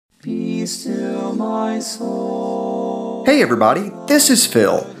Be still, my soul. Hey everybody, this is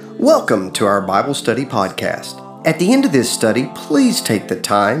Phil. Welcome to our Bible Study Podcast. At the end of this study, please take the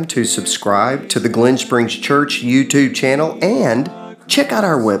time to subscribe to the Glen Springs Church YouTube channel and check out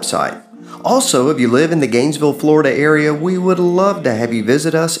our website. Also, if you live in the Gainesville, Florida area, we would love to have you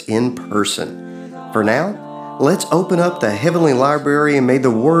visit us in person. For now, let's open up the Heavenly Library and may the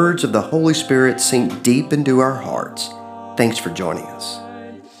words of the Holy Spirit sink deep into our hearts. Thanks for joining us.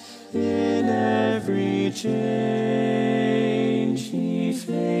 In every change, He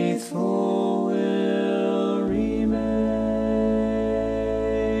faithful will remain.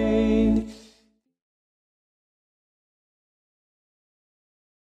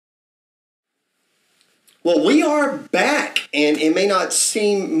 Well, we are back, and it may not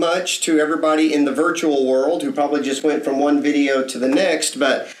seem much to everybody in the virtual world who probably just went from one video to the next,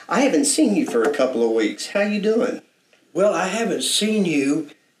 but I haven't seen you for a couple of weeks. How you doing? Well, I haven't seen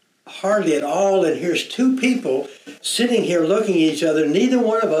you hardly at all, and here's two people sitting here looking at each other, neither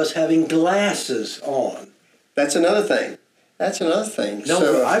one of us having glasses on. That's another thing.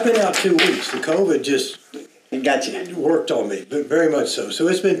 No, I've been out 2 weeks. The COVID just got you. Worked on me, but very much so. So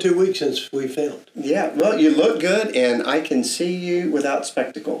it's been 2 weeks since we filmed. Yeah, well, you look good, and I can see you without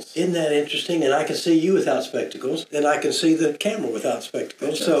spectacles. Isn't that interesting? And I can see you without spectacles, and I can see the camera without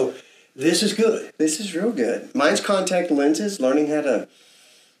spectacles. That's so right. This is good. This is real good. Mine's contact lenses, learning how to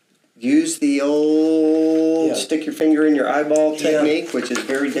use the old stick your finger in your eyeball technique, which is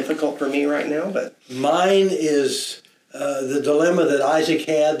very difficult for me right now. But mine is the dilemma that Isaac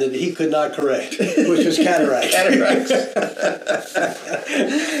had that he could not correct, which was cataracts.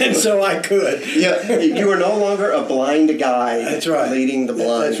 And so I could. Yeah, you are no longer a blind guy. That's right. Leading the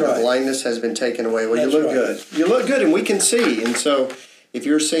blind. That's right. The blindness has been taken away. Well, That's you look right. good. You look good, and we can see. And so, if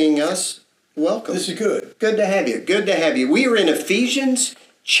you're seeing us, welcome. This is good. Good to have you. Good to have you. We are in Ephesians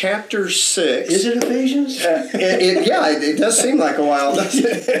chapter 6. Is it Ephesians? It does seem like a while, doesn't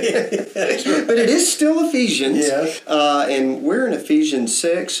it? But it is still Ephesians. Yes. And we're in Ephesians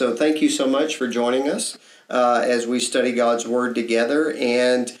 6, so thank you so much for joining us as we study God's Word together.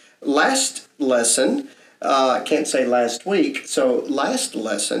 And last lesson, can't say last week, so last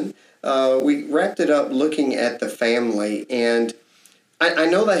lesson, we wrapped it up looking at the family. And I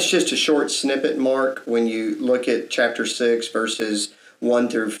know that's just a short snippet, Mark, when you look at chapter 6, verses 1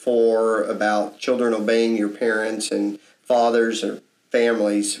 through 4, about children obeying your parents, and fathers or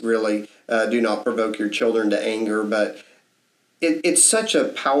families really do not provoke your children to anger. But it's such a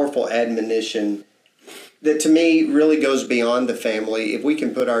powerful admonition that to me really goes beyond the family. If we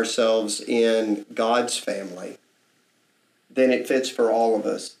can put ourselves in God's family, then it fits for all of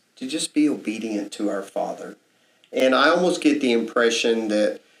us to just be obedient to our Father. And I almost get the impression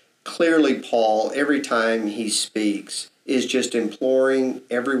that clearly Paul, every time he speaks, is just imploring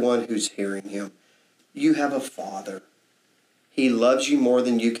everyone who's hearing him, you have a Father. He loves you more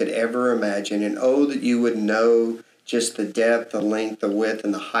than you could ever imagine. And oh, that you would know just the depth, the length, the width,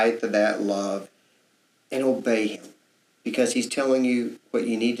 and the height of that love, and obey him, because he's telling you what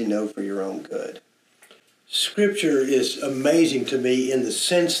you need to know for your own good. Scripture is amazing to me in the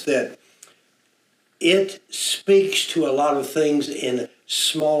sense that it speaks to a lot of things in a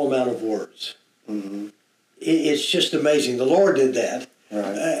small amount of words. Mm-hmm. It's just amazing. The Lord did that.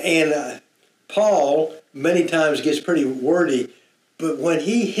 Right. Paul many times gets pretty wordy, but when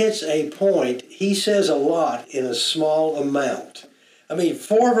he hits a point, he says a lot in a small amount. I mean,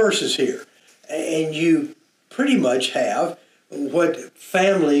 4 verses here, and you pretty much have what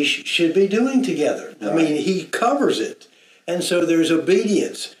families should be doing together. Right. I mean, he covers it. And so there's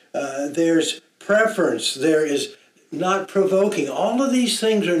obedience, there's preference, there is not provoking. All of these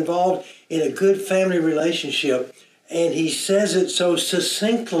things are involved in a good family relationship, and he says it so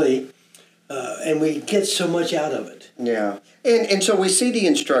succinctly, and we get so much out of it. Yeah, and so we see the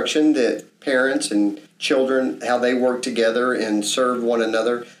instruction that parents and children, how they work together and serve one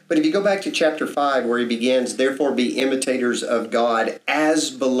another. But if you go back to chapter 5, where he begins, therefore be imitators of God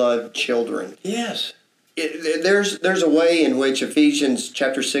as beloved children. Yes. There's a way in which Ephesians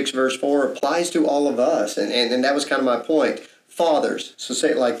chapter 6, verse 4 applies to all of us. And that was kind of my point. Fathers, so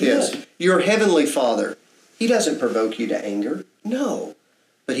say it like this. Yeah. Your heavenly Father, he doesn't provoke you to anger. No.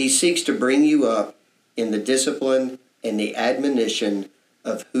 But he seeks to bring you up in the discipline and the admonition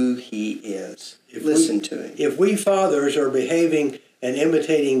of who he is. Listen to him. If we fathers are behaving and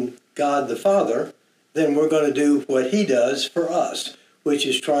imitating God the Father, then we're going to do what he does for us, which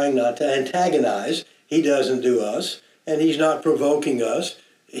is trying not to antagonize. He doesn't do us, and he's not provoking us.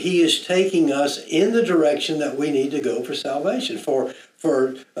 He is taking us in the direction that we need to go for salvation, for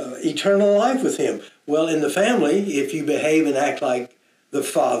eternal life with him. Well, in the family, if you behave and act like the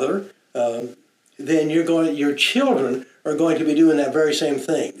father, then your children are going to be doing that very same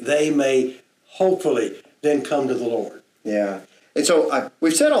thing. They may hopefully then come to the Lord. Yeah. And so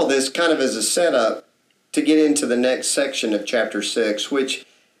we've said all this kind of as a setup to get into the next section of chapter 6, which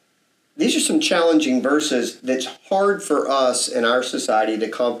these are some challenging verses that's hard for us in our society to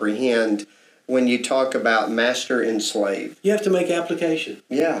comprehend when you talk about master and slave. You have to make application.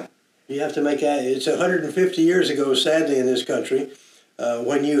 Yeah. You have to make it's 150 years ago, sadly, in this country,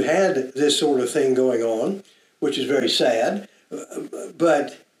 when you had this sort of thing going on, which is very sad.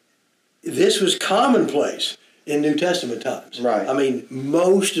 But this was commonplace in New Testament times. Right. I mean,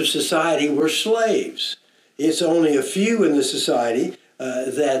 most of society were slaves. It's only a few in the society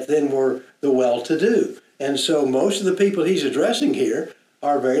that then were the well-to-do. And so most of the people he's addressing here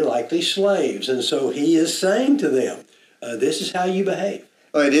are very likely slaves. And so he is saying to them, this is how you behave.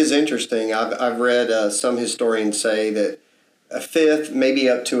 Well, it is interesting. I've read some historians say that a fifth, maybe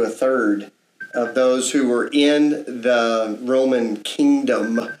up to a third, of those who were in the Roman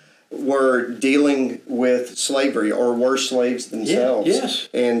kingdom were dealing with slavery or were slaves themselves. Yeah, yes.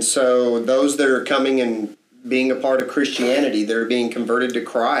 And so those that are coming and being a part of Christianity, they're being converted to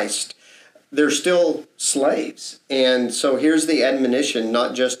Christ, they're still slaves. And so here's the admonition,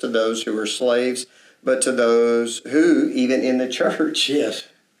 not just to those who are slaves, but to those who, even in the church, Yes.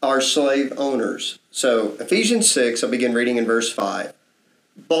 are slave owners. So Ephesians 6, I'll begin reading in verse 5.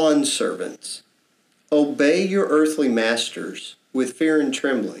 Bondservants, obey your earthly masters with fear and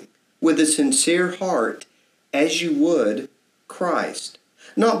trembling, with a sincere heart, as you would Christ.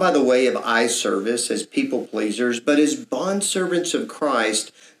 Not by the way of eye service as people pleasers, but as bondservants of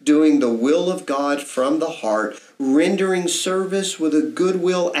Christ, doing the will of God from the heart, rendering service with a good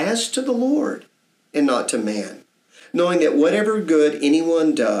will as to the Lord and not to man, knowing that whatever good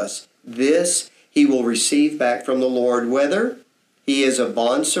anyone does, this he will receive back from the Lord, whether he is a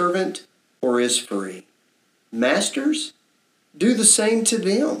bondservant or is free. Masters, do the same to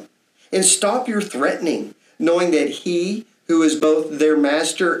them, and stop your threatening, knowing that he who is both their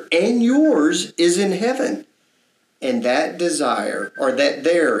master and yours is in heaven, and that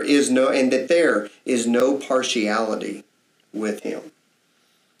there is no partiality with him.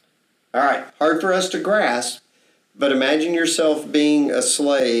 All right, hard for us to grasp, but imagine yourself being a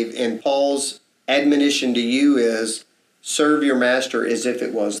slave, and Paul's admonition to you is, serve your master as if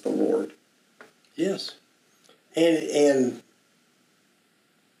it was the Lord. Yes. And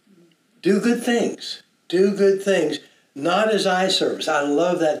do good things. Do good things, not as eye service. I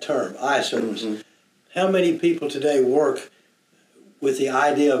love that term, eye service. Mm-hmm. How many people today work with the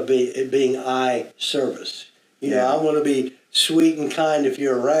idea of being eye service? You know, I want to be sweet and kind if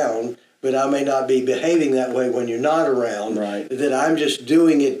you're around, but I may not be behaving that way when you're not around. Right. That I'm just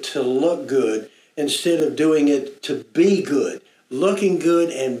doing it to look good instead of doing it to be good. Looking good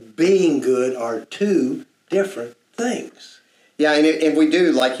and being good are two different things. Yeah, and if we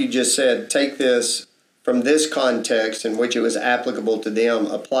do, like you just said, take this from this context in which it was applicable to them,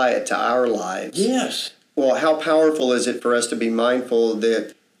 apply it to our lives. Yes. Well, how powerful is it for us to be mindful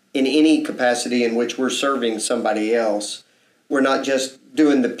that in any capacity in which we're serving somebody else, we're not just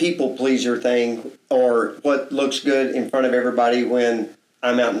doing the people pleaser thing or what looks good in front of everybody when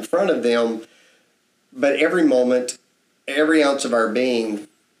I'm out in front of them, but every moment, every ounce of our being,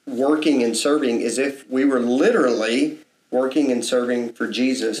 working and serving as if we were literally working and serving for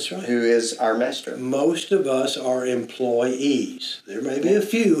Jesus, right, who is our master. Most of us are employees. There may be a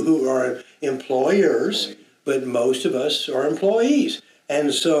few who are employers, but most of us are employees.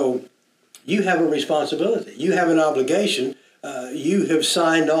 And so you have a responsibility. You have an obligation. You have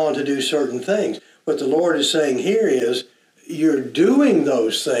signed on to do certain things. What the Lord is saying here is you're doing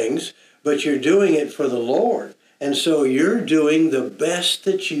those things, but you're doing it for the Lord. And so you're doing the best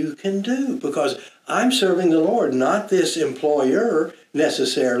that you can do because I'm serving the Lord, not this employer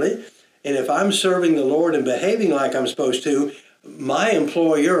necessarily. And if I'm serving the Lord and behaving like I'm supposed to, my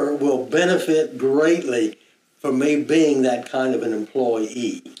employer will benefit greatly from me being that kind of an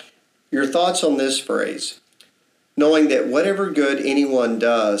employee. Your thoughts on this phrase, knowing that whatever good anyone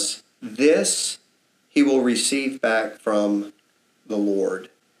does, this he will receive back from the Lord.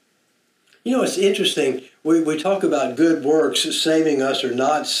 You know, it's interesting. We talk about good works saving us or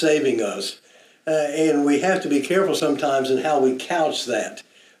not saving us, and we have to be careful sometimes in how we couch that.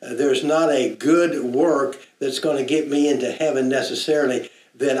 There's not a good work that's going to get me into heaven necessarily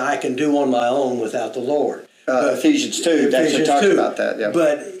that I can do on my own without the Lord. Ephesians 2 actually talks about that. Yeah.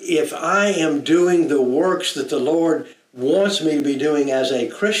 But if I am doing the works that the Lord wants me to be doing as a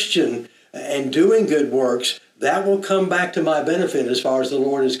Christian and doing good works, that will come back to my benefit as far as the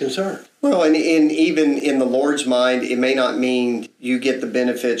Lord is concerned. Well, and even in the Lord's mind, it may not mean you get the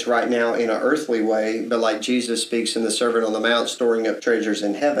benefits right now in an earthly way, but like Jesus speaks in the Sermon on the Mount, storing up treasures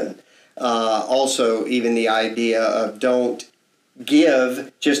in heaven. Also, even the idea of don't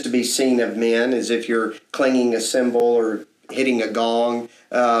give just to be seen of men, as if you're clanging a cymbal or hitting a gong,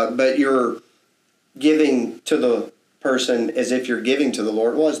 but you're giving to the person as if you're giving to the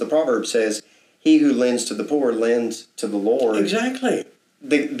Lord. Well, as the proverb says, he who lends to the poor lends to the Lord. Exactly.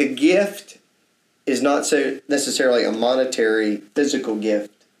 The gift is not so necessarily a monetary, physical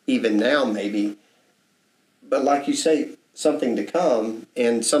gift, even now maybe, but like you say, something to come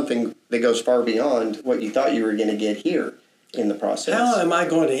and something that goes far beyond what you thought you were going to get here in the process. How am I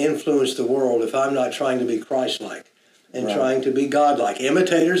going to influence the world if I'm not trying to be Christ-like and trying to be God-like,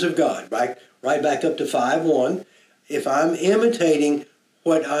 imitators of God, right back up to 5:1. If I'm imitating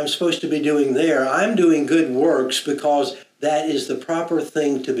what I'm supposed to be doing there, I'm doing good works because that is the proper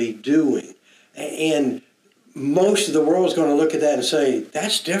thing to be doing. And most of the world is going to look at that and say,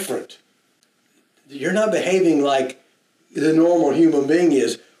 that's different. You're not behaving like the normal human being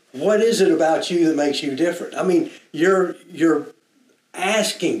is. What is it about you that makes you different? I mean, you're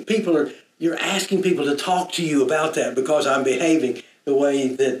asking people to talk to you about that because I'm behaving the way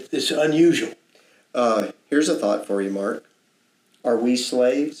that is unusual. Here's a thought for you, Mark. Are we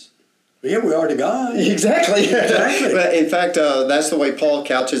slaves? Yeah, we are to God. Exactly. Exactly. But in fact, that's the way Paul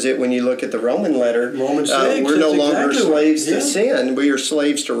couches it when you look at the Roman letter. Romans 6. We're no longer exactly slaves to yeah. sin. We are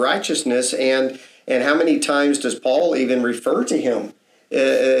slaves to righteousness. And how many times does Paul even refer to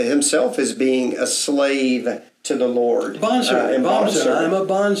himself as being a slave to the Lord? Bondservant. I'm a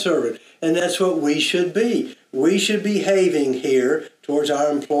bondservant. And that's what we should be. We should be behaving here towards our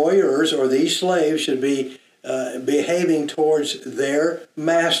employers, or these slaves should be behaving towards their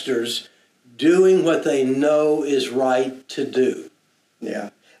masters, doing what they know is right to do. Yeah.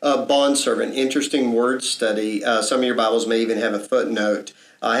 Bondservant, interesting word study. Some of your Bibles may even have a footnote.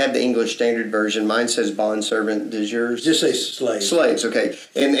 I have the English Standard Version. Mine says bondservant. Does yours? Just say slaves. Slaves, okay.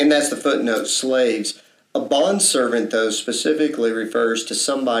 And that's the footnote, slaves. A bondservant, though, specifically refers to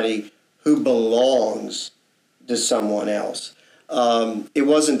somebody who belongs to someone else. It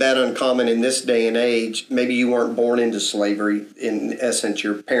wasn't that uncommon in this day and age. Maybe you weren't born into slavery. In essence,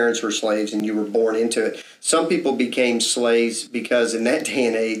 your parents were slaves and you were born into it. Some people became slaves because in that day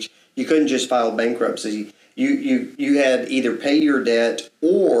and age, you couldn't just file bankruptcy. You had either pay your debt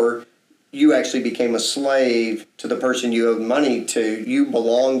or you actually became a slave to the person you owed money to. You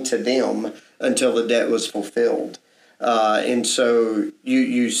belonged to them until the debt was fulfilled. And so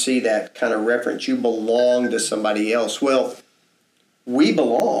you see that kind of reference. You belong to somebody else. Well, we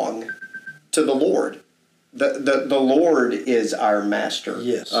belong to the Lord. The Lord is our master.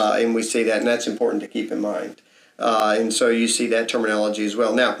 Yes. And we see that, and that's important to keep in mind. And so you see that terminology as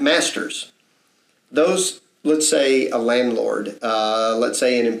well. Now, masters. Those, let's say a landlord, let's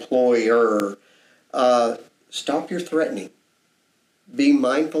say an employer, stop your threatening. Be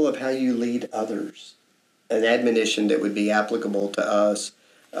mindful of how you lead others. An admonition that would be applicable to us.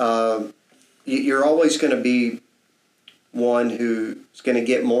 You're always going to be one who's going to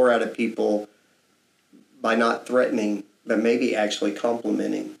get more out of people by not threatening, but maybe actually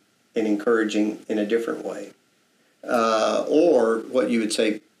complimenting and encouraging in a different way. Or what you would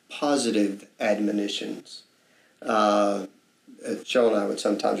say, positive admonitions. Cheryl and I would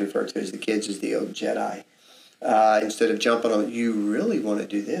sometimes refer to as the kids as the old Jedi. Instead of jumping on, you really want to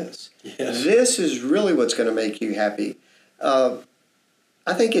do this. Yes. This is really what's going to make you happy.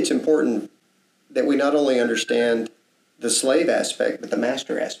 I think it's important that we not only understand the slave aspect, but the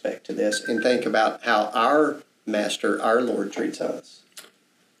master aspect to this, and think about how our master, our Lord, treats us.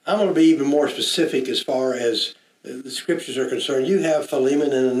 I'm going to be even more specific as far as the scriptures are concerned. You have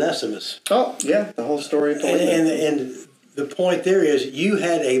Philemon and Onesimus. Oh, yeah, the whole story of Philemon. And the point there is you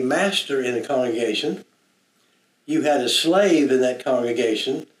had a master in a congregation. You had a slave in that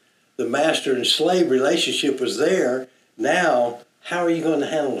congregation. The master and slave relationship was there. Now, how are you going to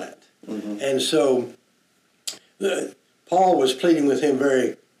handle that? Mm-hmm. And so Paul was pleading with him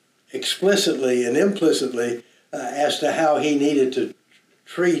very explicitly and implicitly as to how he needed to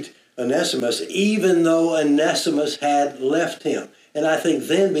treat Onesimus, even though Onesimus had left him. And I think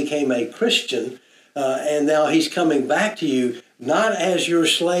then became a Christian, and now he's coming back to you, not as your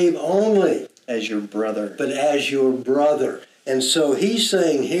slave only. As your brother. But as your brother. And so he's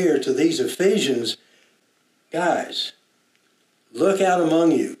saying here to these Ephesians, guys, look out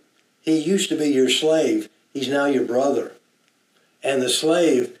among you. He used to be your slave. He's now your brother. And the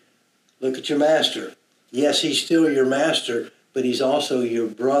slave, look at your master. Yes, he's still your master, but he's also your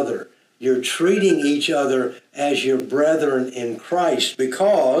brother. You're treating each other as your brethren in Christ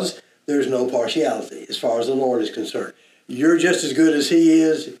because there's no partiality as far as the Lord is concerned. You're just as good as He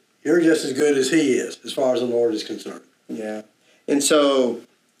is. You're just as good as He is as far as the Lord is concerned. Yeah. And so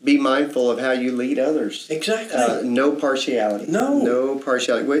be mindful of how you lead others. Exactly. No partiality. No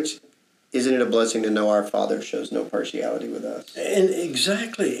partiality. Which, isn't it a blessing to know our Father shows no partiality with us? And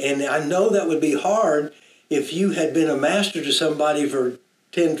exactly. And I know that would be hard if you had been a master to somebody for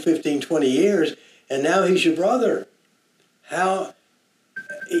 10, 15, 20 years, and now he's your brother.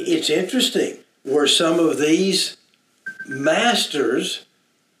 It's interesting. Were some of these masters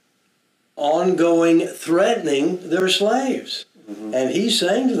ongoing threatening their slaves? Mm-hmm. And he's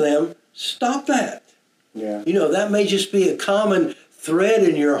saying to them, stop that. Yeah. That may just be a common thread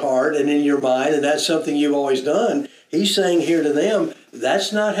in your heart and in your mind, and that's something you've always done. He's saying here to them,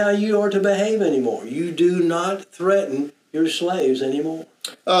 that's not how you are to behave anymore. You do not threaten your slaves anymore.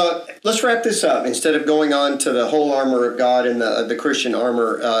 Let's wrap this up. Instead of going on to the whole armor of God and the Christian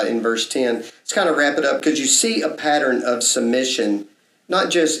armor in verse 10, let's kind of wrap it up, because you see a pattern of submission, not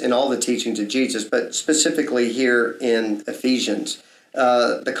just in all the teachings of Jesus, but specifically here in Ephesians.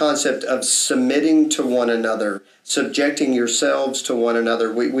 The concept of submitting to one another, subjecting yourselves to one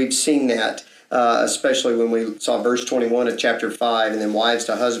another. We've seen that, especially when we saw verse 21 of chapter 5, and then wives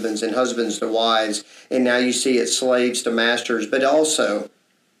to husbands and husbands to wives. And now you see it slaves to masters, but also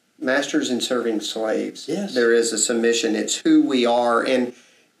masters in serving slaves. Yes. There is a submission. It's who we are. And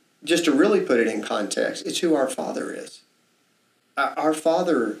just to really put it in context, it's who our Father is. Our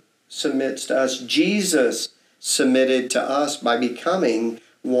Father submits to us. Jesus submitted to us by becoming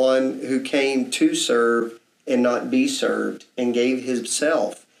one who came to serve and not be served, and gave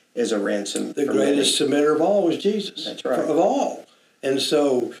Himself as a ransom. The greatest submitter of all was Jesus. That's right. Of all. And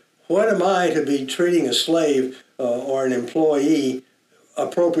so what am I to be treating a slave or an employee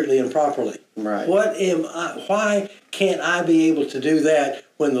appropriately and properly? Right. Why can't I be able to do that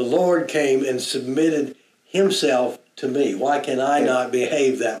when the Lord came and submitted Himself to me? Why can I not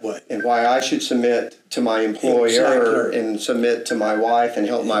behave that way? And why I should submit to my employer. Exactly. And submit to my wife and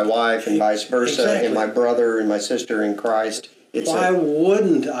help my wife, and vice versa. Exactly. And my brother and my sister in Christ. Why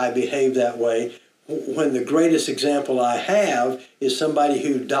wouldn't I behave that way when the greatest example I have is somebody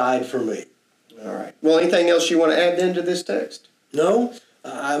who died for me? All right. Well, anything else you want to add then to this text? No.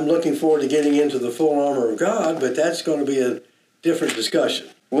 I'm looking forward to getting into the full armor of God, but that's going to be a different discussion.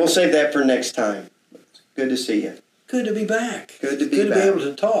 We'll save that for next time. Good to see you. Good to be back. Good to be able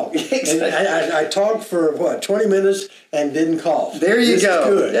to talk. Exactly. And I talked for, 20 minutes and didn't cough. There you go.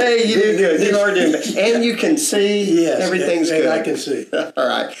 Good. Hey, you did good. You are doing good. And you can see. Yes. Everything's and good. I can see. All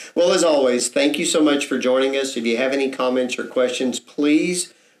right. Well, as always, thank you so much for joining us. If you have any comments or questions,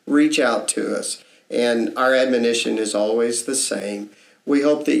 please reach out to us. And our admonition is always the same. We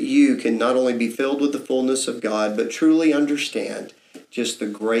hope that you can not only be filled with the fullness of God, but truly understand just the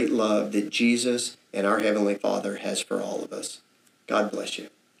great love that Jesus and our Heavenly Father has for all of us. God bless you.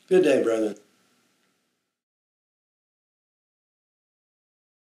 Good day, brother.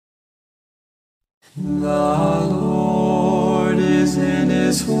 The Lord is in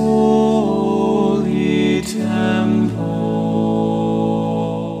His holy temple.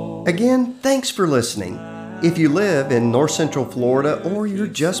 Again, thanks for listening. If you live in North Central Florida or you're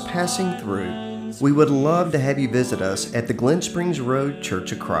just passing through, we would love to have you visit us at the Glen Springs Road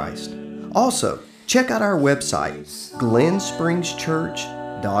Church of Christ. Also, check out our website,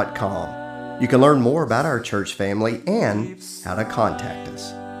 glenspringschurch.com. You can learn more about our church family and how to contact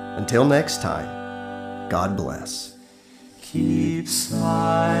us. Until next time, God bless. Keep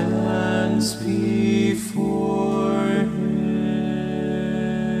silence before Him.